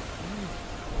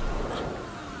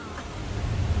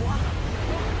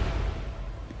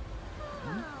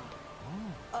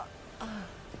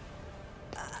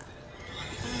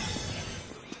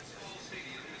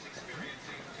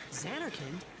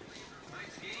 Xanarkand?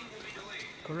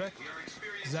 Correct.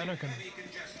 Xanarkand,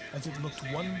 as it looked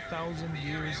 1,000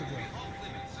 years ago.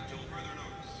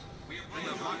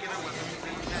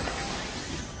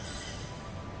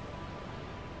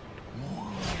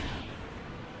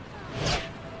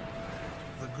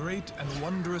 The great and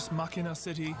wondrous Machina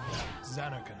city,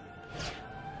 Xanarkand.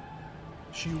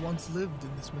 She once lived in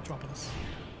this metropolis.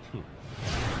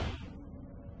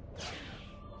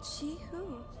 She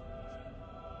who?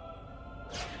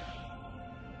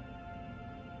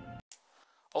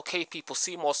 Okay, people,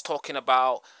 Seymour's talking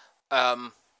about,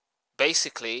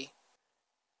 basically,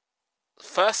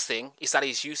 first thing is that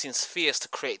he's using spheres to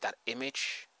create that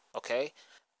image, okay?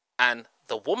 And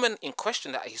the woman in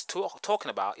question that he's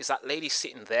talking about is that lady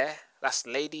sitting there. That's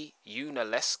Lady Una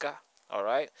Leska, all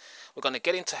right? We're going to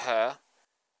get into her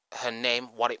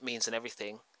name, what it means and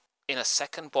everything in a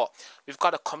second, but we've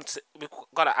got to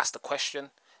ask the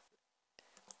question.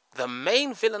 The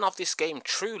main villain of this game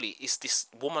truly is this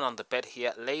woman on the bed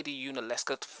here, Lady Una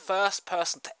Leska, the first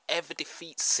person to ever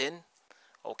defeat Sin,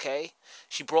 okay?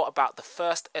 She brought about the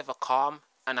first ever calm,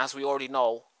 and as we already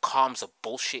know, calms are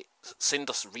bullshit. Sin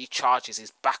just recharges,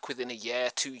 he's back within a year,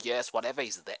 2 years, whatever,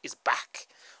 he's there, he's back,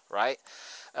 right?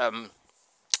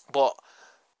 But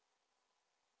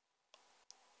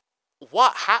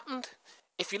what happened?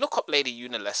 If you look up Lady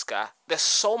Una Leska, there's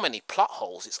so many plot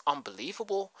holes, it's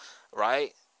unbelievable,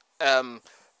 right? But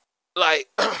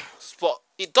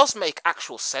it does make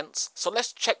actual sense. So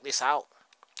let's check this out,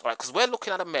 right? Because we're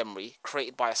looking at a memory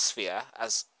created by a sphere,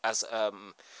 as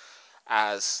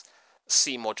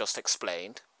Seymour just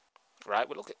explained, right?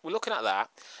 We're looking at that,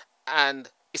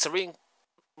 and it's a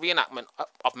reenactment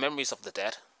of memories of the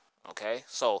dead. Okay,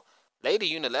 so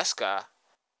Lady Una Leska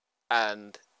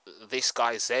and this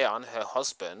guy Zeon, her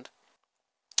husband,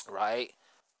 right?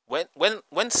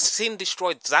 When Sin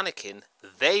destroyed Xanarkand,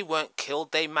 they weren't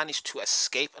killed. They managed to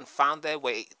escape and found their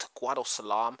way to Guado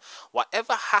Salam.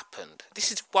 Whatever happened,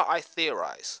 this is what I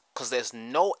theorize, because there's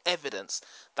no evidence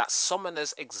that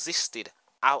summoners existed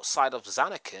outside of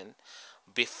Xanarkand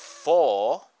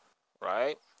before,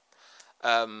 right?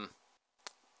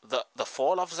 The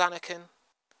fall of Xanarkand,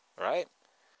 right?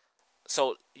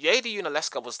 So Lady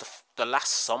Yunalesca was the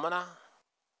last summoner,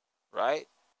 right?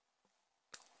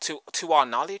 To our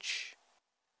knowledge,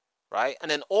 right? And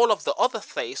then all of the other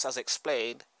faiths, as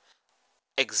explained,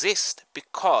 exist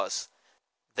because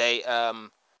they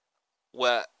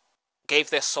gave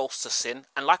their souls to sin.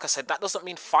 And like I said, that doesn't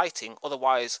mean fighting.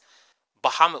 Otherwise,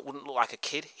 Bahamut wouldn't look like a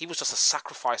kid. He was just a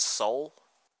sacrificed soul,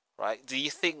 right? Do you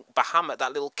think Bahamut,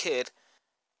 that little kid,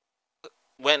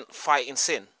 went fighting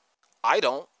sin? I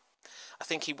don't. I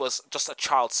think he was just a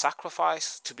child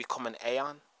sacrifice to become an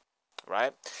Aeon,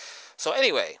 right? So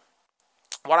anyway,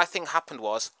 what I think happened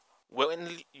was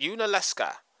when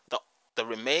Yunalesca, the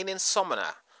remaining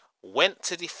summoner, went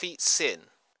to defeat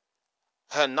sin,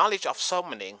 her knowledge of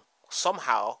summoning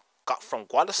somehow got from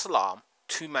Guadasalam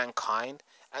to mankind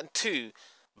and to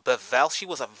Bevel. She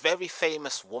was a very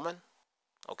famous woman,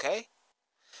 okay?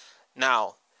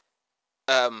 Now,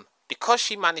 because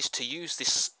she managed to use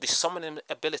this summoning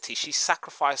ability, she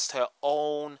sacrificed her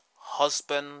own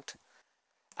husband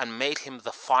and made him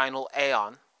the final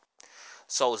Aeon.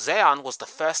 So Zeon was the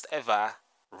first ever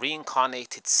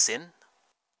reincarnated sin.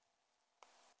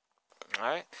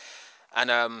 Alright?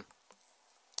 And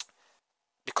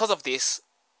because of this,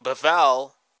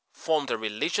 Bevel formed a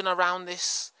religion around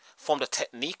this, formed a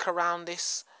technique around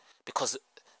this, because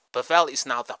Bevel is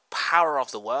now the power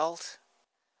of the world.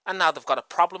 And now they've got a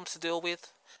problem to deal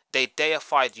with. They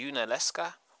deified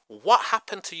Yunalesca. What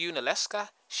happened to Yunalesca?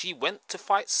 She went to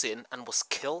fight sin and was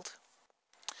killed.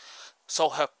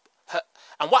 So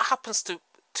and what happens to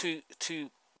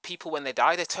people when they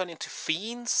die? They turn into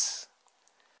fiends,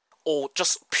 or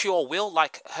just pure will.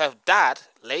 Like her dad,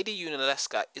 Lady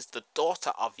Yunalesca, is the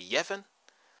daughter of Yevon,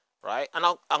 right? And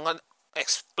I'm gonna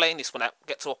explain this when I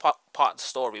get to a part of the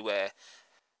story where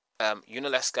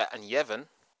Yunalesca and Yevon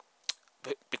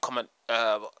become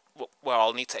well,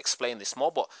 I'll need to explain this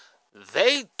more, but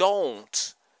they're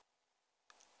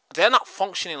not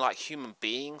functioning like human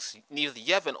beings, neither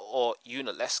Yevon or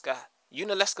Yunalesca.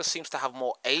 Yunalesca seems to have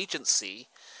more agency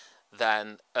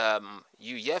than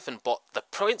Yevon, but the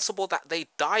principle that they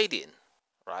died in,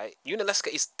 right?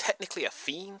 Yunalesca is technically a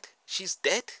fiend. She's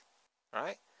dead,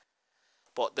 right?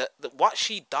 But what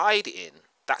she died in,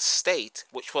 that state,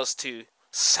 which was to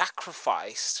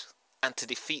sacrifice and to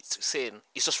defeat sin,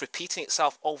 is just repeating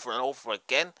itself over and over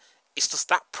again. It's just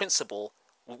that principle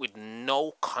with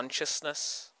no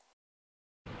consciousness.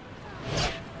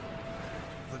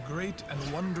 The great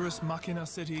and wondrous Machina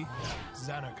city,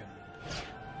 Zanarkand.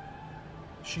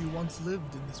 She once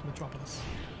lived in this metropolis.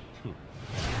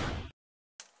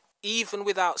 Even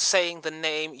without saying the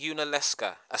name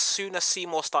Yunalesca, as soon as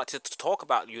Seymour started to talk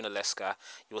about Yunalesca,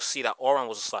 you will see that Oran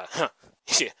was just like, huh,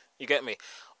 yeah, you get me?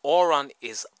 Oran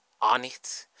is on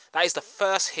it. That is the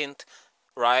first hint,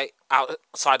 right,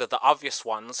 outside of the obvious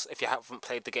ones. If you haven't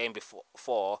played the game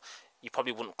before, you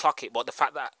probably wouldn't clock it, but the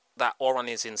fact that Oran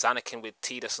is in Zanarkand with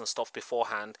Tidus and stuff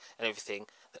beforehand and everything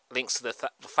links to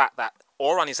the fact that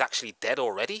Oran is actually dead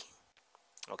already,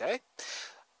 okay?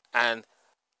 And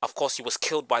of course he was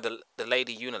killed by the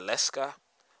Lady Yunalesca,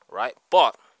 right?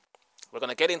 But we're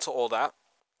going to get into all that.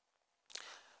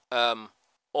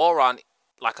 Oran,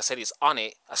 like I said, is on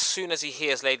it. As soon as he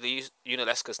hears Lady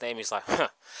Yunalesca's name, he's like, huh.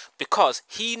 Because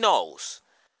he knows,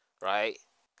 right,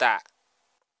 that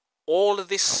all of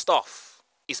this stuff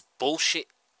is bullshit.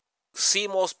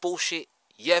 Seymour's bullshit,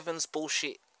 Yevon's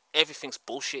bullshit, everything's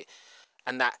bullshit.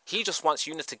 And that he just wants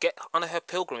Yuna to get on her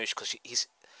pilgrimage, because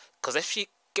if she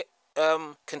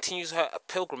continues her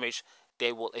pilgrimage,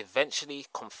 they will eventually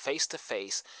come face to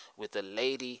face with the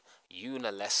Lady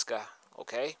Yunalesca,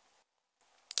 okay?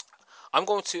 I'm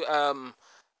going to,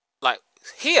 like,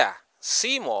 here,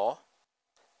 Seymour,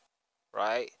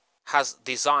 right, has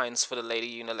designs for the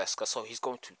Lady Yunalesca, so he's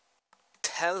going to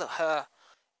tell her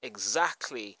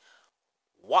exactly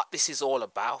what this is all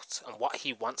about and what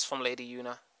he wants from Lady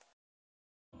Yuna.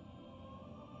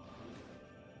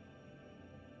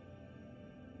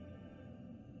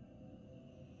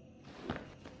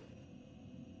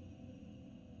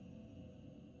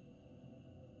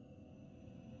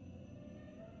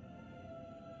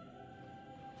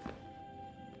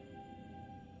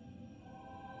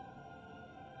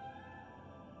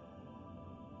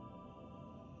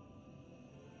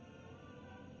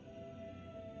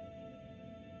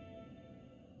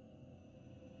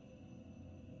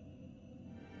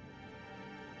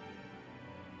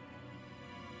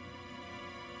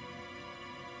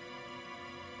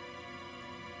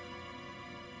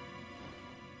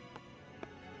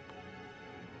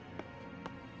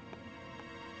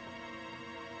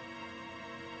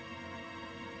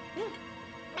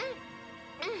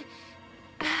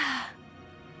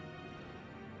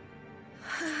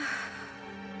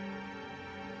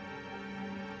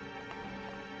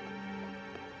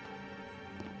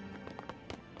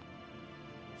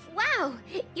 Wow,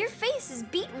 your face is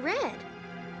beet red.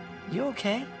 You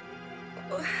okay?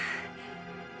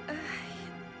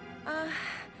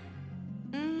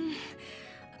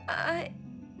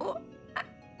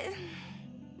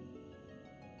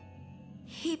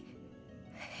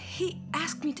 He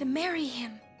asked me to marry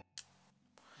him.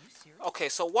 Okay,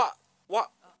 so what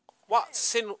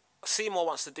Seymour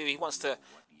wants to do? He wants to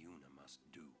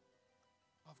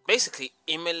basically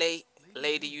immolate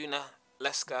Lady Una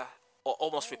Leska, or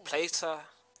almost replace her,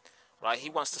 right? He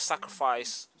wants to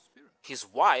sacrifice his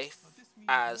wife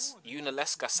as Una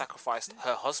Leska sacrificed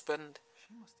her husband,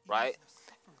 right?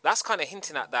 That's kind of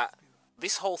hinting at that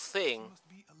this whole thing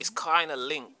is kind of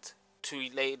linked to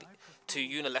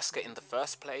Una Leska in the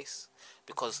first place,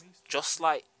 because just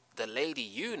like the Lady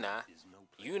Una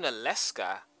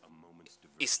Leska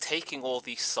is taking all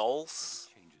these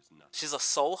souls. She's a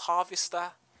soul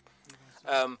harvester.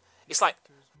 It's like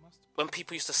when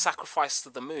people used to sacrifice to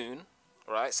the moon,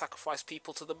 right? Sacrifice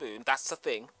people to the moon. That's the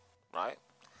thing, right?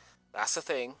 That's the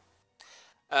thing,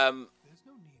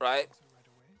 right?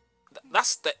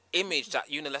 That's the image that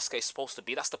Una Leska is supposed to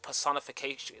be. That's the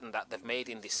personification that they've made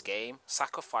in this game,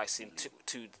 sacrificing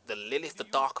to the Lilith, the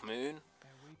dark moon,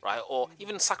 right? Or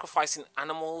even sacrificing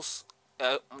animals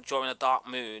during a dark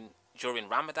moon during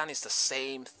Ramadan is the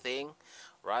same thing,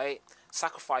 right?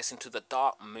 Sacrificing to the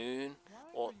dark moon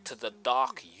or to the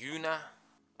dark Una,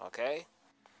 okay?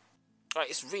 Right,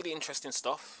 it's really interesting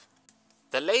stuff.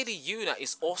 The Lady Una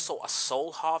is also a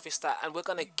soul harvester, and we're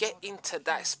going to get into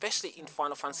that, especially in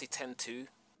Final Fantasy X-2,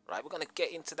 right? We're going to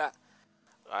get into that,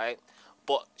 right?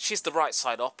 But she's the right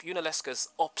side up. Una Leska's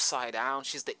upside down.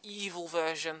 She's the evil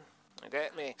version, you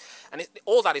get me? And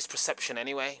all that is perception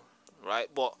anyway, right?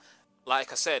 But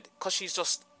like I said, because she's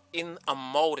just in a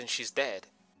mode and she's dead,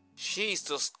 she's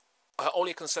just, her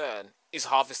only concern is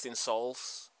harvesting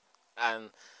souls.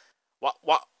 And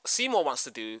what Seymour wants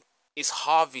to do is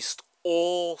harvest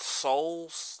all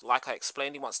souls. Like I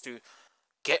explained, he wants to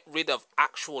get rid of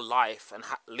actual life and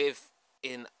live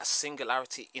in a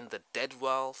singularity in the dead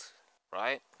world,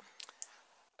 right?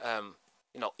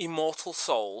 You know, immortal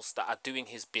souls that are doing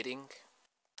his bidding.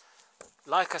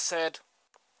 Like I said,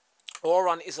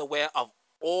 Auron is aware of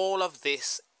all of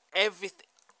this, everything,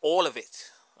 all of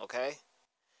it, okay?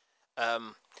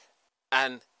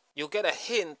 And you'll get a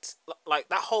hint, like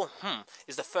that whole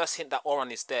is the first hint that Auron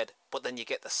is dead, but then you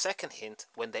get the second hint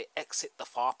when they exit the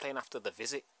far plane after the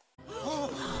visit.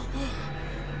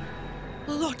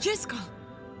 Lord Jiskel!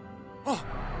 Oh,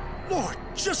 Lord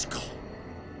Jiskel!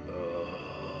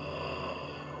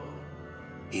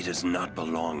 He does not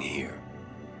belong here.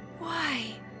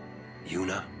 Why?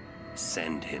 Una,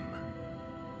 send him.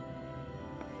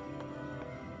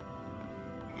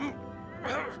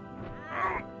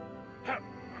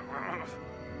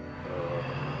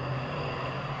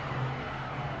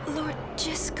 Lord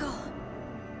Jiskel.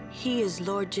 He is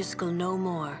Lord Jiskel no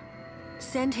more.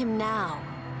 Send him now.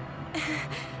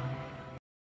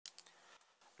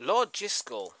 Lord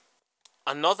Jiskel,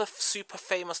 another super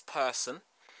famous person,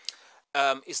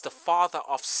 is the father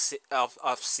of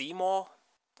Seymour,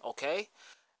 okay?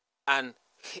 And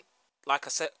like I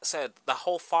said, the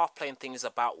whole far plane thing is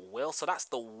about will. So that's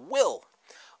the will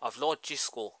of Lord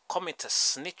Jiskel coming to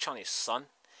snitch on his son.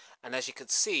 And as you can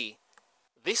see,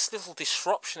 this little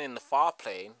disruption in the far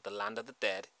plane, the land of the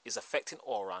dead, is affecting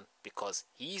Auron because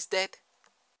he's dead.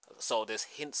 So there's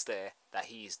hints there that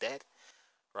he is dead,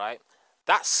 right?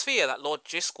 That sphere that Lord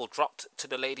Jiskel dropped to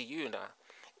the Lady Una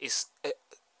is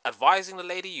advising the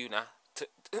Lady Una to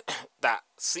that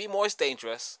Seymour is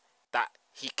dangerous, that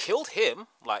he killed him,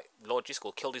 like Lord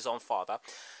Jiskel killed his own father,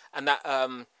 and that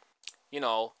you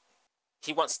know,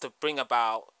 he wants to bring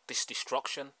about this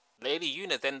destruction. Lady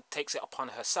Una then takes it upon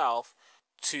herself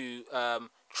to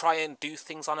try and do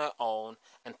things on her own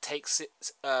and takes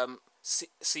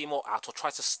Seymour out, or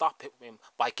tries to stop him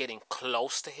by getting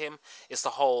close to him. It's the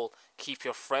whole keep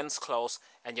your friends close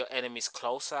and your enemies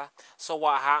closer. So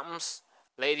what happens?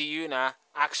 Lady Una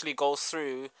actually goes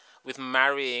through with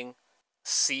marrying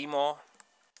Seymour.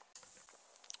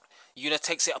 Una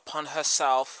takes it upon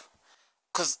herself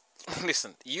because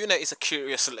listen, Una is a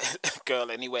curious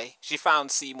girl anyway. She found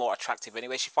Seymour attractive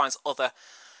anyway. She finds other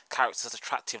characters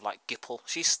attractive like Gipple.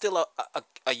 She's still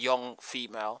a young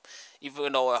female,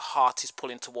 even though her heart is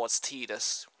pulling towards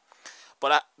Tidus.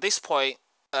 But at this point,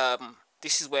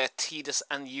 this is where Tidus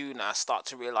and Una start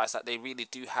to realize that they really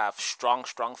do have strong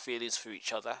feelings for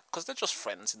each other, because they're just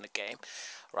friends in the game,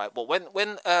 right? But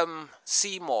when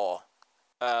Seymour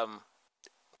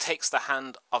takes the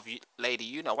hand of Lady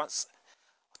Una, once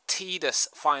Tidus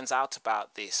finds out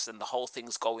about this and the whole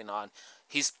thing's going on,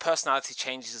 his personality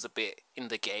changes a bit in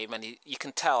the game, and you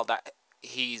can tell that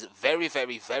he's very,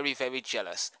 very, very, very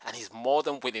jealous, and he's more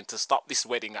than willing to stop this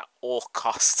wedding at all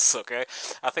costs. Okay,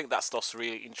 I think that stuff's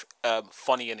really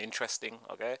funny and interesting.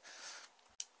 Okay,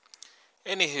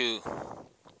 anywho,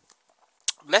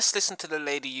 let's listen to the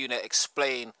Lady Una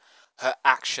explain her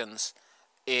actions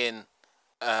in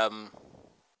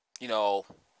you know,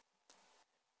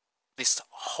 this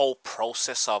whole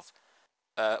process of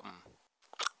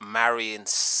marrying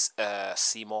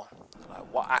Seymour.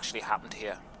 Like, what actually happened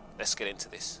here? Let's get into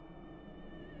this.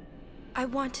 I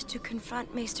wanted to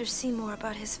confront Maester Seymour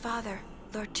about his father,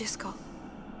 Lord Giskel.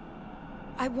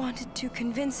 I wanted to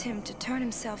convince him to turn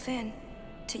himself in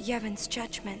to Yevon's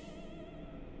judgment.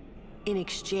 In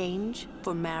exchange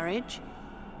for marriage?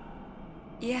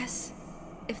 Yes,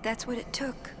 if that's what it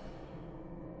took.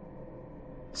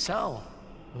 So,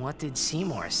 what did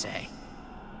Seymour say?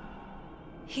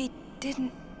 He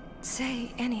didn't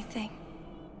say anything.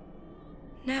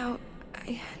 Now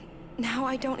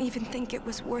I don't even think it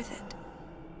was worth it.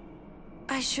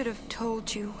 I should have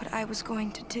told you what I was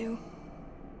going to do.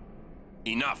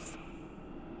 Enough!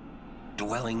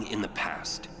 Dwelling in the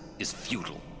past is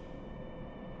futile.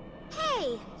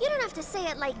 Hey, you don't have to say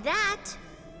it like that.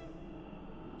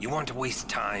 You want to waste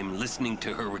time listening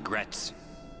to her regrets?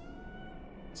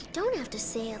 You don't have to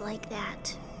say it like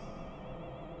that.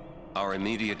 Our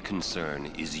immediate concern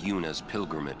is Yuna's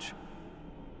pilgrimage.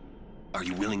 Are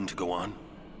you willing to go on?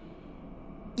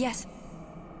 Yes.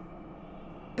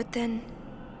 But then,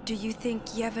 do you think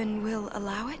Yevon will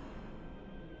allow it?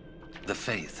 The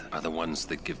Faith are the ones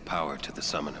that give power to the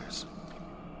summoners,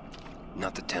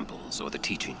 not the temples or the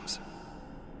teachings.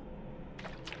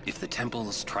 If the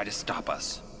temples try to stop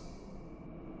us,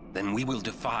 then we will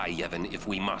defy Yevon if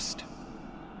we must.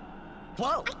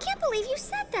 Whoa! I can't believe you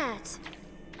said that.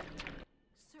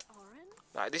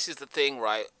 Right, this is the thing,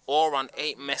 right? Auron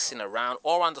ain't messing around.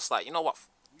 Auron just like, you know what?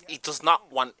 He does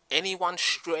not want anyone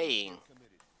straying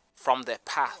from their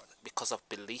path because of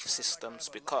belief systems,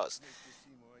 because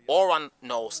Auron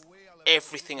knows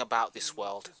everything about this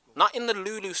world. Not in the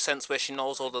Lulu sense where she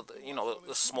knows all the, you know,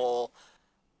 the small,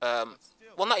 well,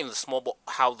 not even the small, but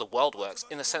how the world works,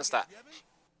 in the sense that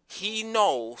he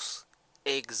knows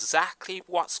exactly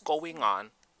what's going on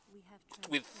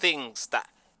with things that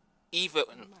even,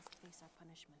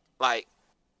 like,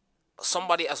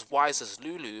 somebody as wise as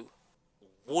Lulu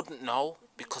wouldn't know,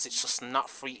 because it's just not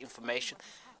free information.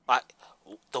 Like,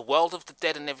 the world of the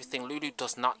dead and everything, Lulu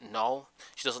does not know.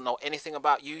 She doesn't know anything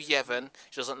about you, Yevon.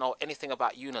 She doesn't know anything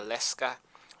about you, Naleska.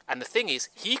 And the thing is,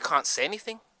 he can't say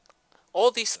anything.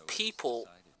 All these people,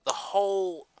 the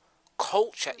whole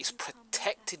culture is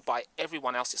protected by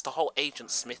everyone else. It's the whole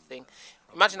Agent Smith thing.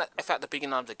 Imagine that if at the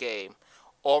beginning of the game,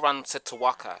 Auron said to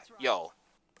Waka, yo,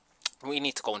 we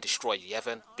need to go and destroy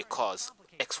Yevon because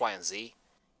X, Y, and Z.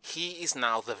 He is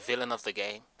now the villain of the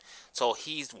game. So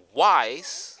he's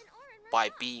wise by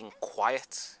being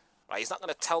quiet. Right? He's not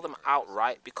going to tell them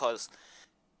outright, because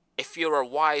if you're a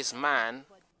wise man,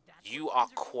 you are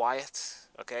quiet.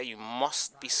 Okay? You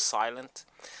must be silent.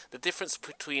 The difference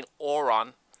between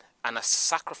Auron and a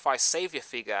sacrificed savior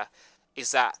figure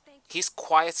is that he's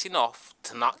quiet enough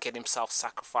to not get himself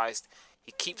sacrificed.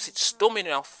 He keeps it stum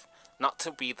enough not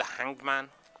to be the hanged man.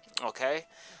 Okay?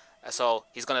 So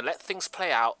he's going to let things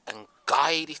play out and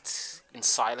guide it in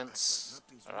silence.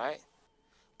 Alright?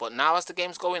 But now as the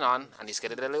game's going on and he's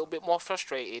getting a little bit more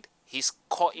frustrated, he's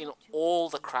caught in all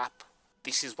the crap.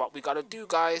 This is what we got to do,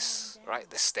 guys. Right?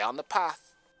 Let's stay on the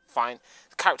path. Fine.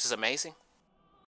 The character's amazing.